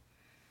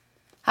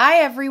Hi,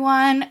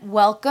 everyone.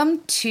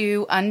 Welcome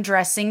to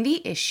Undressing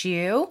the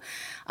Issue.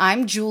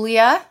 I'm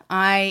Julia.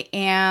 I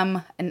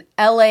am an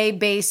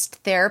LA-based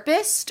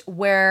therapist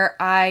where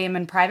I am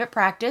in private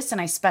practice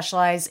and I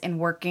specialize in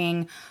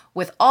working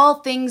with all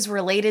things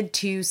related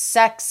to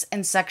sex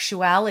and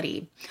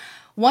sexuality.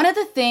 One of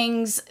the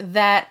things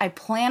that I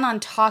plan on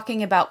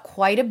talking about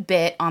quite a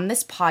bit on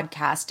this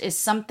podcast is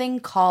something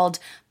called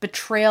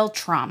betrayal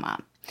trauma.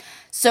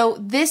 So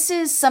this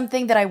is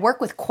something that I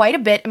work with quite a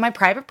bit in my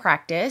private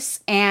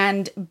practice,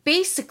 and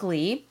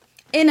basically,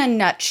 in a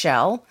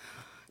nutshell,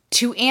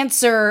 to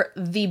answer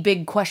the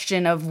big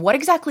question of what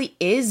exactly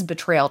is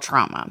betrayal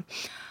trauma,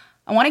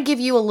 I want to give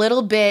you a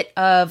little bit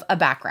of a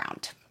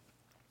background.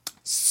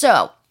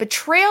 So,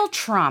 betrayal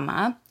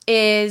trauma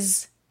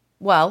is,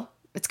 well,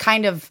 it's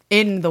kind of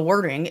in the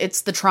wording,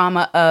 it's the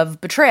trauma of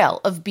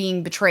betrayal, of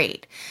being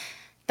betrayed.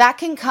 That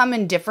can come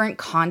in different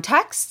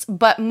contexts,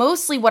 but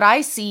mostly what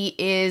I see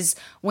is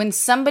when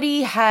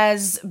somebody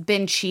has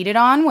been cheated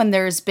on, when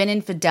there's been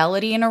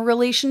infidelity in a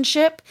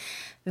relationship,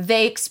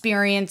 they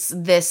experience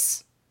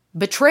this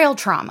betrayal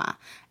trauma.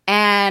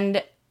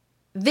 And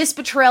this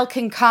betrayal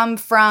can come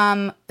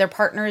from their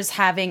partners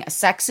having a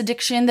sex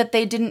addiction that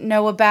they didn't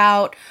know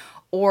about,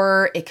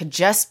 or it could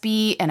just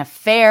be an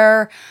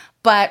affair.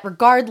 But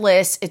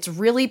regardless, it's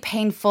really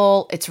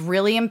painful, it's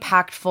really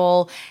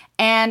impactful,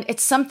 and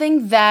it's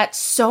something that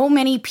so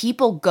many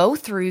people go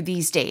through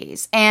these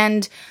days.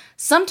 And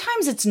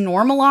sometimes it's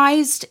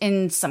normalized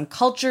in some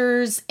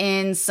cultures,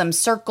 in some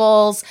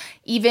circles,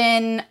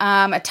 even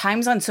at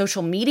times on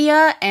social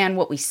media and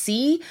what we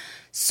see.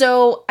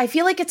 So I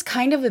feel like it's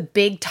kind of a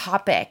big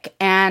topic,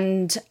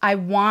 and I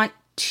want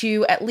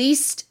to at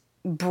least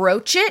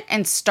broach it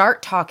and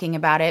start talking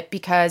about it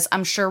because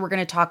I'm sure we're going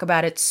to talk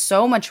about it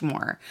so much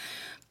more.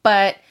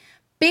 But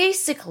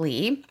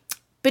basically,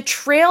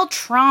 betrayal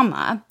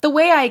trauma, the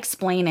way I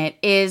explain it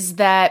is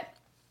that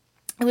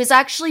it was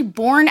actually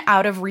born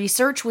out of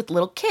research with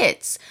little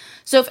kids.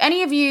 So if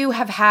any of you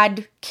have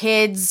had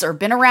kids or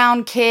been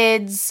around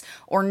kids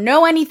or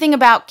know anything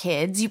about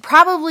kids, you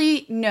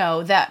probably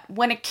know that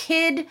when a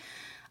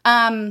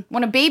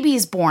baby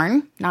is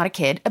born, not a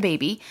kid, a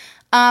baby,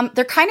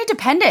 they're kind of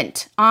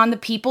dependent on the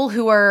people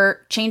who are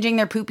changing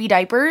their poopy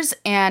diapers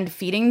and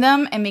feeding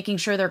them and making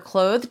sure they're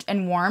clothed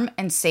and warm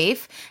and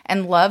safe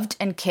and loved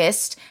and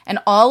kissed and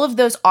all of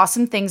those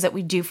awesome things that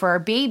we do for our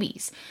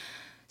babies.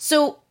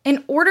 So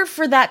in order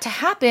for that to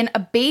happen, a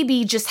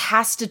baby just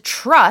has to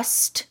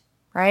trust,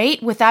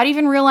 right, without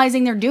even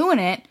realizing they're doing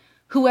it,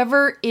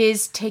 whoever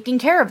is taking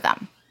care of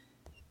them.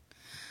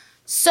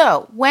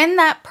 So when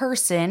that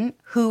person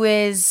who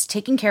is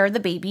taking care of the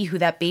baby, who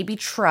that baby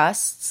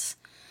trusts,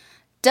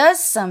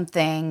 does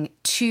something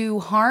to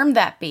harm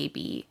that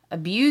baby,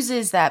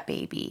 abuses that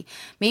baby,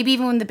 maybe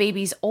even when the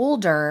baby's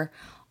older,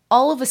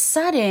 all of a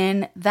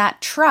sudden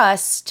that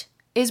trust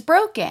is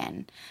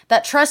broken.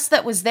 That trust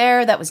that was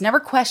there, that was never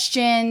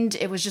questioned,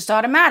 it was just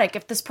automatic.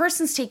 If this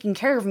person's taking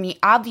care of me,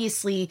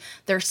 obviously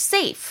they're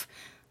safe,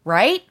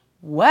 right?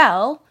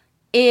 Well,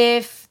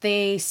 if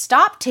they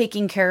stop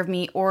taking care of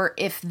me or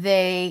if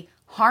they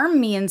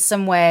harm me in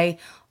some way,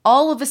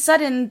 all of a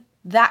sudden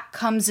that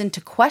comes into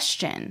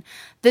question.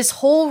 This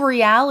whole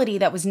reality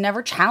that was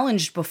never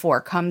challenged before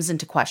comes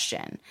into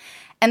question.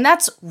 And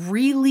that's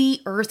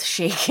really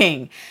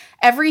earth-shaking.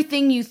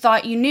 Everything you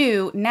thought you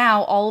knew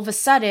now all of a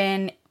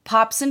sudden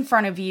pops in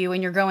front of you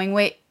and you're going,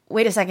 wait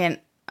a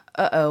second.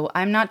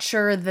 I'm not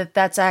sure that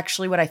that's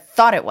actually what I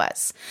thought it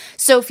was.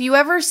 So if you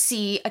ever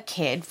see a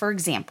kid, for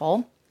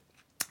example,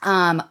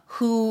 a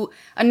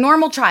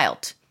normal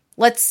child,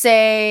 let's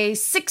say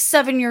 6,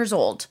 7 years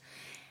old,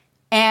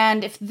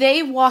 and if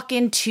they walk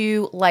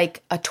into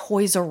like a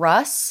Toys R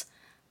Us,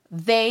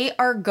 they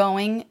are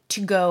going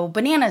to go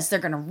bananas. They're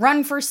going to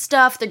run for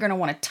stuff. They're going to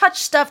want to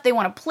touch stuff. They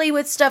want to play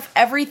with stuff.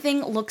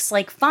 Everything looks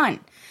like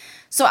fun.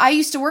 So I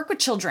used to work with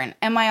children,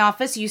 and my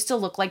office used to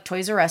look like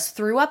Toys R Us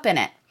threw up in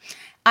it.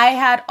 I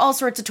had all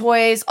sorts of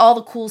toys, all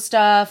the cool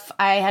stuff.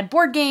 I had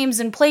board games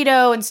and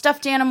Play-Doh and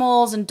stuffed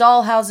animals and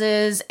doll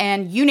houses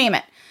and you name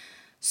it.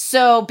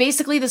 So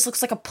basically this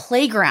looks like a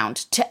playground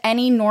to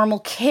any normal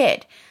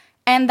kid.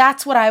 And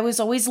that's what I was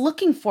always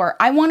looking for.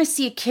 I want to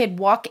see a kid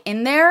walk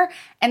in there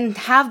and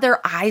have their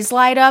eyes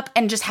light up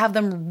and just have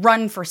them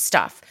run for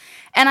stuff.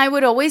 And I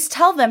would always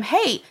tell them,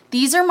 hey,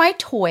 these are my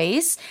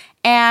toys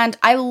and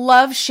I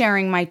love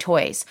sharing my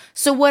toys.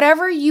 So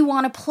whatever you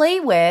want to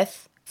play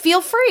with, feel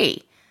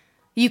free.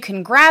 You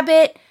can grab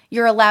it.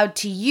 You're allowed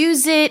to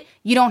use it.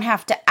 You don't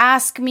have to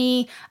ask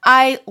me.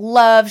 I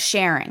love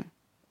sharing.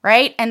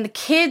 Right? And the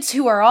kids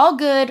who are all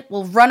good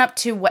will run up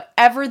to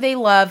whatever they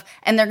love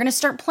and they're going to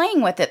start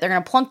playing with it. They're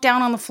going to plunk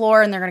down on the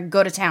floor and they're going to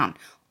go to town.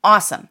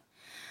 Awesome.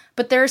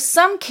 But there are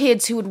some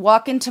kids who would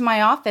walk into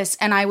my office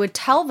and I would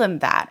tell them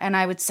that. And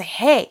I would say,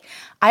 hey,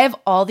 I have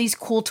all these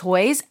cool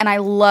toys and I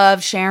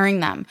love sharing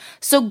them.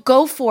 So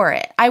go for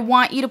it. I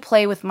want you to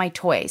play with my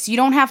toys. You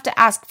don't have to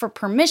ask for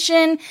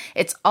permission.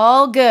 It's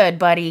all good,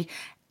 buddy.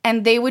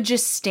 And they would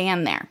just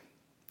stand there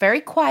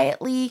very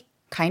quietly,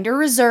 kind of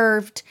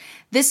reserved.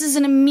 This is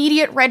an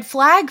immediate red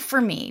flag for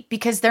me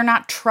because they're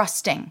not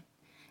trusting.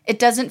 It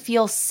doesn't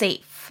feel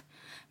safe.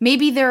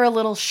 Maybe they're a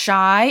little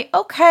shy.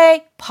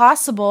 Okay,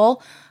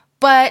 possible.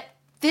 But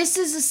this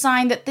is a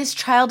sign that this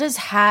child has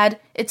had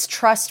its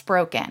trust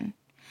broken.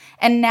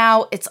 And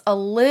now it's a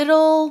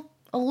little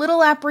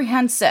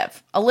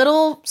apprehensive, a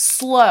little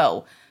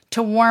slow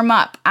to warm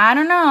up. I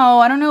don't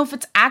know if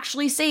it's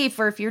actually safe,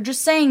 or if you're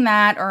just saying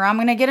that, or I'm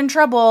going to get in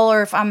trouble,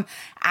 or if I'm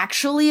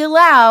actually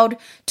allowed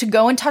to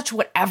go and touch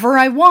whatever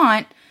I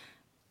want,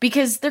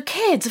 because they're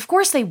kids. Of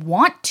course they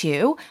want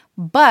to,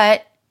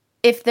 but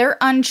if they're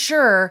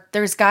unsure,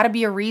 there's got to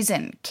be a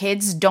reason.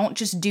 Kids don't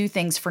just do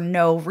things for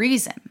no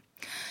reason.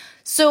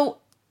 So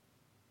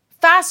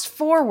fast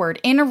forward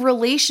in a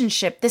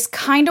relationship, this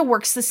kind of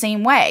works the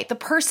same way. The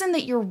person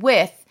that you're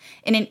with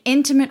in an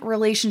intimate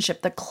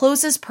relationship, the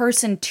closest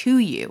person to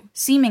you,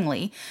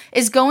 seemingly,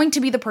 is going to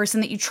be the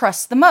person that you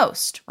trust the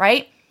most,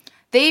 right?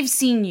 They've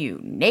seen you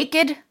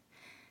naked.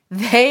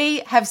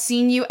 They have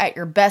seen you at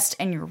your best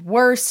and your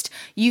worst.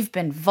 You've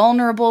been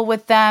vulnerable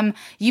with them.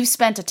 You've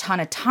spent a ton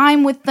of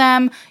time with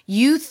them.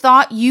 You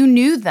thought you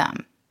knew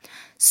them.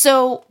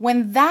 So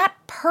when that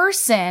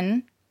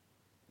person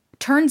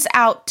turns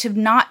out to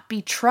not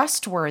be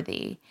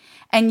trustworthy,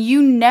 and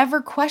you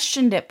never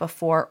questioned it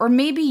before, or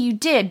maybe you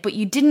did, but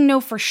you didn't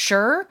know for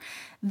sure,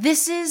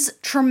 this is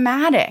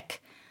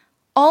traumatic.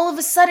 All of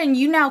a sudden,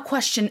 you now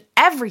question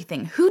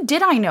everything. Who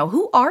did I know?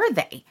 Who are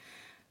they?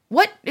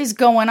 What is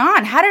going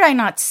on? How did I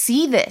not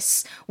see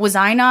this? Was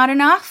I not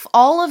enough?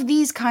 All of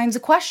these kinds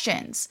of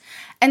questions.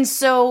 And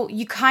so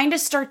you kind of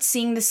start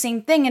seeing the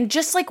same thing. And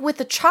just like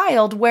with a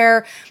child,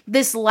 where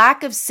this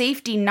lack of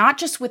safety, not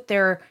just with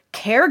their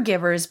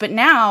caregivers, but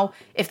now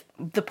if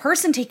the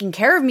person taking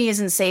care of me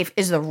isn't safe,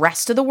 is the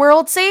rest of the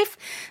world safe?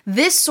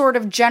 This sort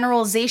of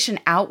generalization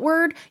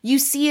outward, you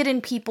see it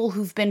in people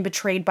who've been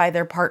betrayed by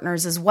their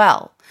partners as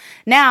well.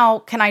 Now,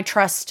 can I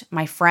trust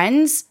my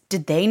friends?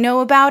 Did they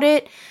know about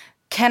it?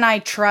 Can I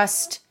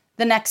trust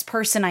the next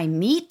person I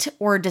meet?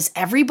 Or does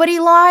everybody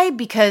lie?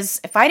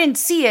 Because if I didn't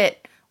see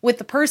it with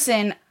the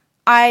person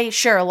I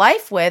share a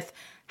life with,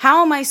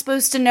 how am I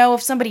supposed to know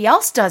if somebody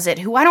else does it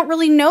who I don't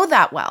really know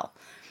that well,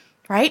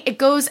 right? It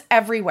goes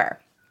everywhere.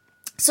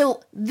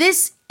 So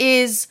this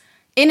is,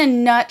 in a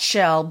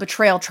nutshell,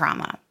 betrayal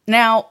trauma.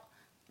 Now,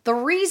 the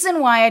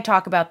reason why I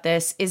talk about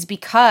this is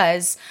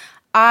because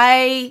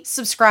I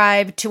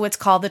subscribe to what's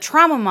called the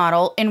trauma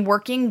model in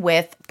working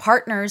with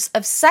partners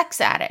of sex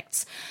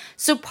addicts.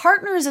 So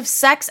partners of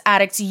sex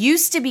addicts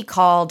used to be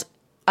called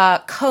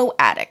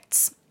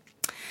co-addicts.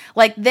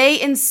 Like they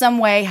in some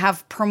way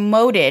have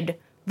promoted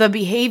the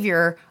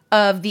behavior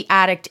of the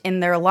addict in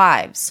their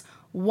lives.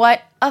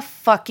 What a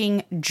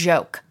fucking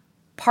joke.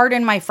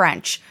 Pardon my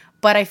French,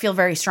 but I feel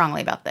very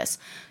strongly about this.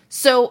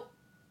 So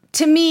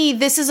to me,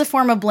 this is a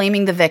form of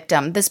blaming the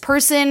victim. This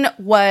person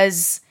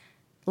was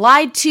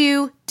lied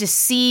to,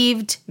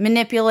 deceived,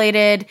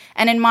 manipulated,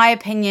 and in my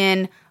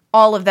opinion,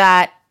 all of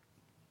that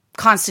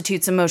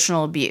constitutes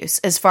emotional abuse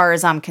as far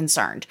as I'm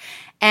concerned.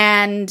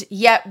 And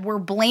yet we're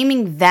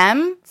blaming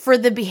them for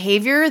the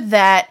behavior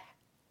that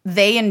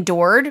they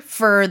endured,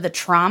 for the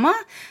trauma.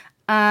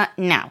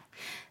 No.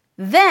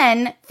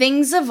 Then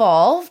things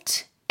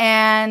evolved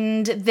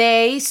and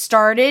they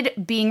started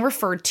being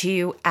referred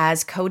to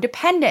as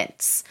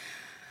codependents.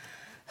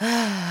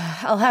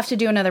 I'll have to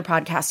do another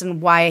podcast on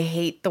why I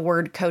hate the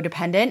word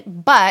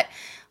codependent, but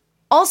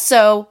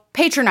also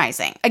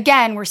patronizing.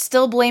 Again, we're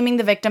still blaming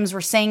the victims.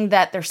 We're saying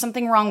that there's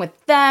something wrong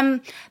with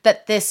them,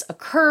 that this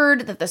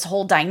occurred, that this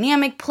whole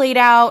dynamic played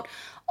out.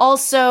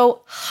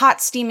 Also,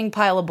 hot steaming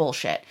pile of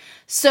bullshit.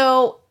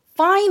 So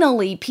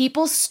finally,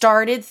 people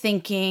started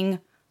thinking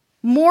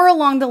more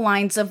along the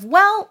lines of,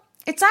 well,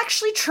 it's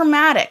actually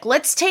traumatic.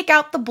 Let's take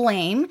out the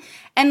blame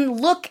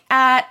and look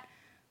at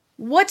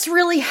what's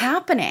really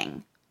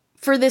happening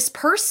for this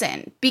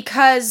person,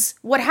 because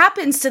what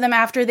happens to them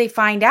after they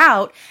find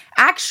out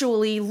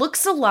actually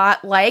looks a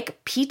lot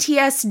like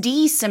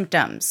PTSD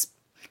symptoms.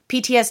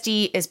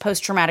 PTSD is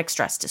post-traumatic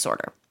stress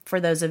disorder,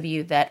 for those of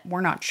you that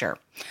were not sure.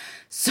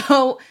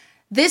 So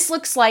this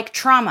looks like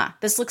trauma.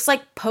 This looks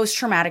like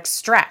post-traumatic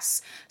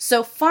stress.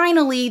 So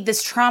finally,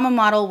 this trauma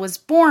model was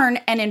born,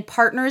 and in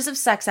partners of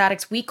sex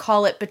addicts, we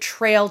call it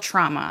betrayal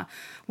trauma.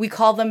 We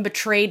call them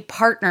betrayed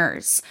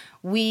partners.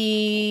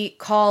 We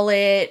call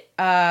it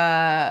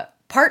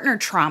partner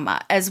trauma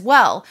as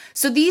well.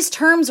 So these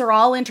terms are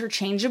all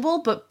interchangeable,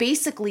 but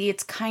basically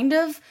it's kind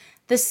of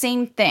the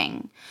same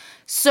thing.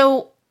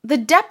 So the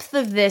depth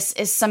of this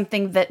is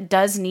something that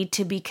does need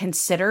to be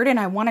considered, and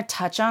I want to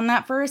touch on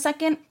that for a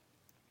second.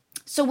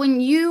 So when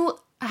you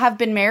have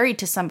been married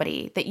to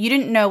somebody that you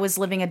didn't know was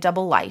living a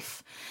double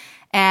life,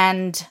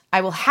 and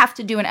I will have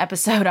to do an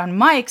episode on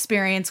my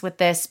experience with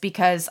this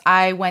because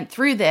I went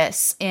through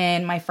this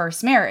in my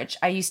first marriage.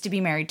 I used to be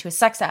married to a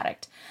sex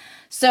addict.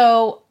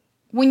 So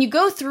when you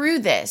go through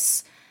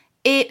this,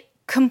 it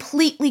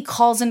completely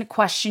calls into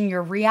question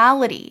your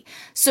reality.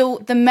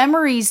 So the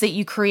memories that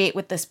you create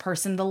with this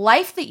person, the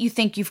life that you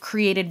think you've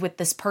created with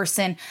this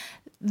person,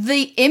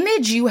 the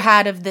image you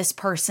had of this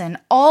person,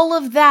 all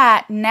of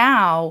that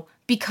now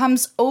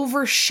becomes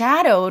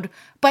overshadowed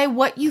by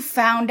what you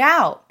found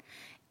out.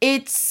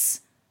 It's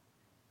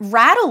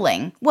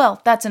rattling.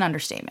 Well, that's an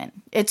understatement.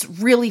 It's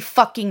really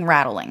fucking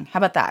rattling. How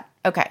about that?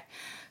 Okay.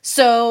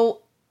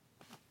 So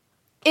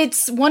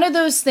it's one of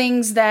those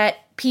things that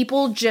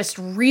people just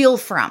reel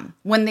from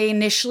when they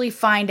initially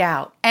find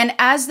out. And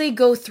as they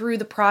go through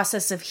the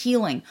process of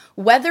healing,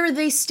 whether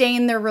they stay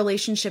in their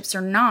relationships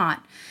or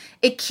not,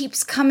 it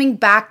keeps coming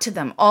back to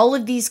them. All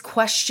of these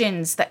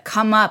questions that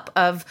come up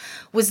of,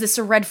 was this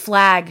a red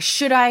flag?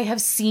 Should I have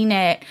seen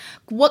it?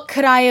 What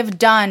could I have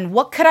done?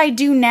 What could I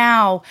do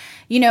now?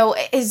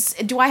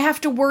 Do I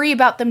have to worry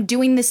about them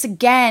doing this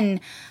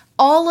again?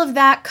 All of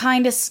that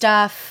kind of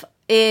stuff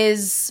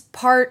is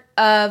part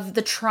of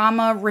the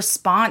trauma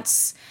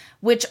response,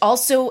 which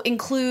also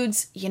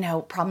includes,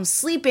 problems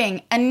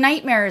sleeping and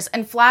nightmares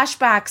and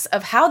flashbacks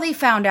of how they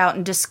found out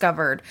and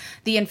discovered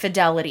the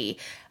infidelity.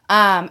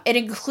 It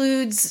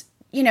includes,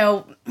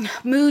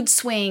 mood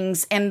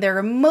swings and their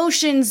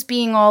emotions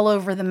being all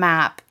over the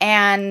map,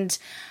 and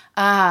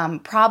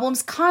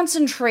problems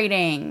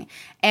concentrating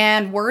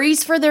and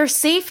worries for their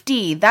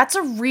safety. That's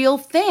a real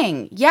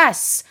thing.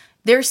 Yes,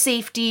 their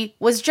safety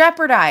was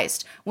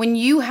jeopardized. When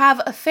you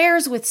have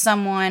affairs with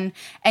someone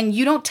and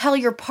you don't tell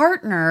your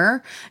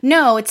partner,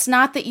 no, it's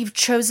not that you've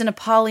chosen a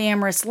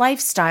polyamorous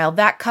lifestyle.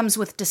 That comes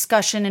with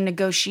discussion and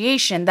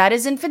negotiation. That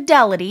is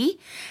infidelity.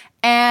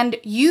 And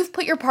you've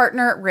put your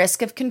partner at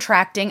risk of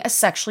contracting a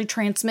sexually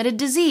transmitted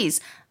disease.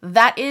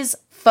 That is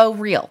faux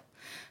real.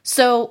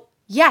 So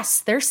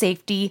yes, their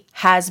safety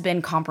has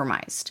been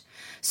compromised.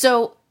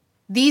 So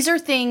these are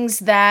things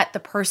that the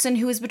person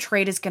who is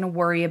betrayed is going to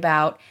worry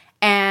about,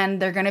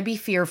 and they're going to be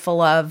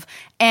fearful of,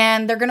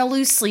 and they're going to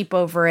lose sleep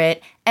over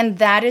it. And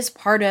that is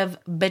part of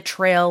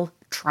betrayal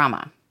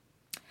trauma.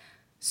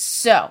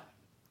 So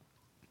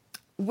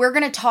we're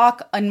going to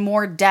talk in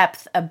more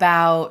depth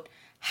about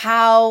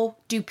how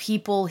do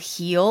people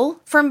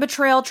heal from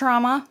betrayal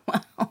trauma?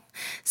 Well,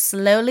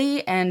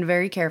 slowly and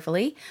very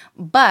carefully.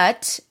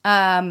 But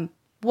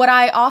what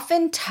I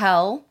often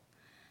tell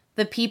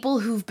the people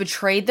who've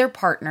betrayed their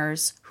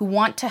partners, who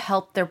want to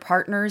help their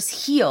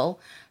partners heal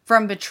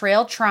from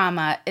betrayal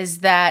trauma, is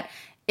that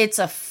it's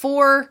a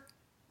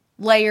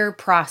 4-layer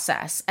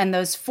process. And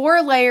those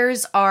 4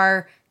 layers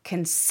are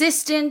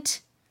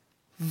consistent,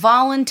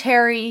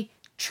 voluntary,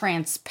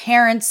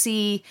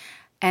 transparency,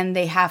 and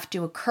they have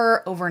to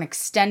occur over an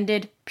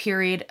extended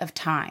period of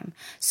time.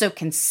 So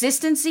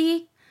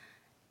consistency,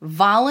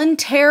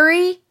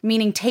 voluntary,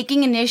 meaning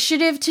taking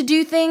initiative to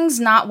do things,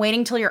 not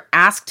waiting till you're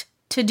asked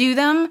to do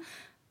them.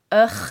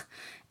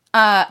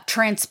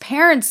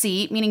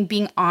 Transparency, meaning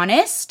being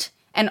honest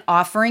and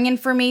offering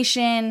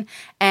information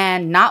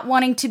and not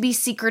wanting to be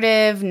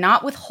secretive,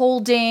 not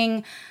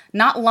withholding,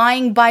 not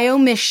lying by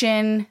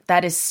omission.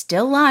 That is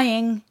still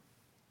lying.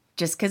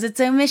 Just because it's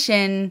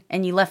omission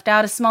and you left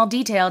out a small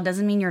detail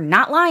doesn't mean you're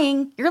not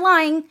lying. You're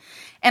lying.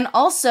 And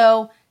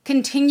also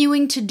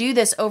continuing to do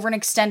this over an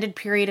extended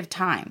period of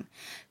time.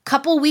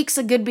 Couple weeks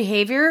of good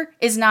behavior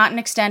is not an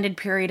extended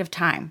period of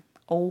time.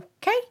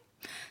 Okay?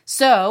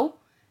 So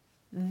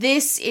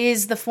this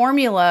is the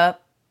formula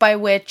by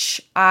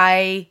which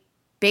I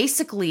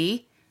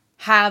basically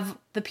have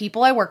the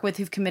people I work with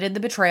who've committed the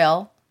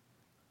betrayal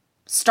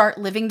start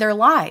living their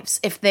lives.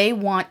 If they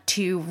want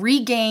to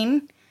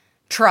regain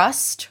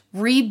trust,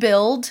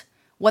 rebuild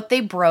what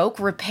they broke,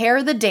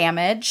 repair the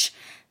damage,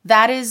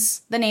 that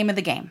is the name of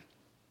the game.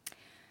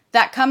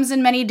 That comes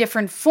in many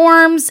different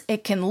forms.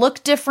 It can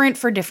look different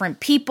for different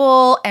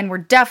people, and we're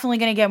definitely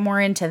going to get more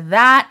into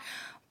that.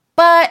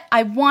 But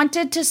I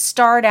wanted to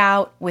start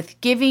out with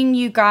giving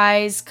you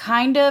guys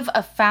kind of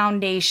a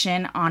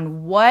foundation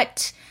on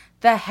what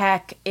the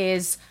heck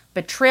is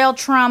betrayal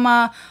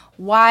trauma.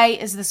 Why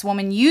is this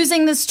woman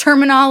using this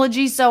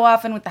terminology so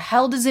often? What the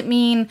hell does it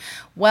mean?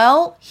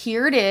 Well,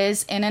 here it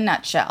is in a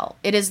nutshell.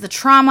 It is the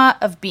trauma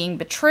of being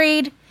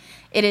betrayed.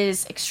 It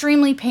is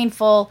extremely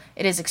painful.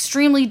 It is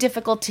extremely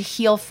difficult to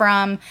heal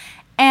from.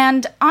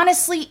 And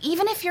honestly,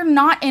 even if you're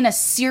not in a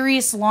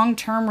serious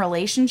long-term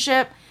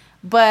relationship,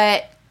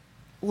 but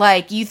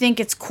you think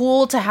it's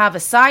cool to have a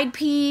side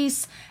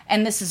piece,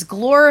 and this is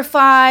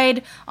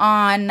glorified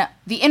on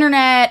the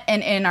internet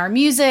and in our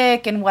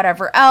music and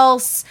whatever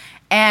else,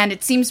 and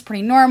it seems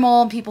pretty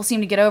normal, people seem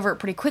to get over it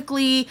pretty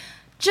quickly,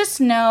 just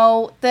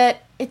know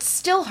that it's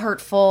still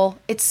hurtful,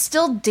 it's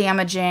still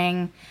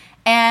damaging,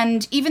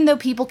 and even though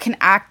people can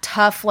act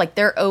tough like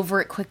they're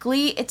over it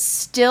quickly, it's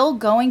still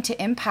going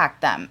to impact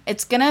them.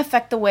 It's going to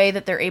affect the way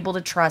that they're able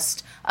to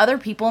trust other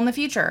people in the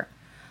future.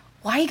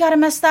 Why you gotta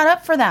mess that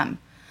up for them?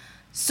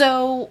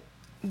 So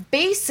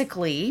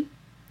basically,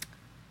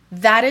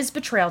 that is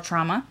betrayal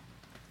trauma.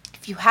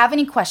 If you have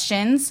any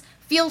questions,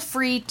 feel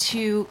free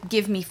to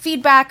give me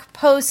feedback,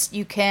 post.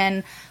 You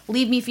can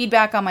leave me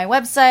feedback on my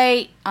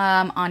website,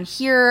 on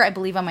here, I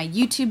believe on my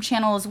YouTube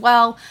channel as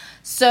well.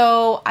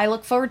 So I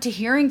look forward to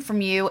hearing from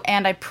you,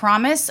 and I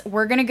promise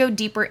we're going to go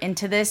deeper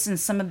into this and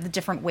some of the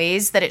different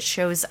ways that it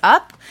shows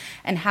up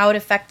and how it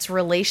affects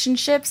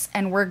relationships,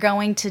 and we're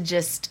going to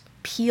just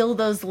peel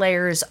those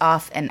layers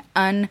off and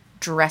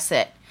undress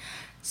it.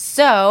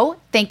 So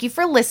thank you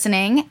for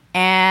listening,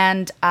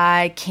 and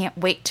I can't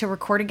wait to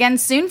record again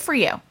soon for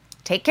you.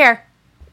 Take care.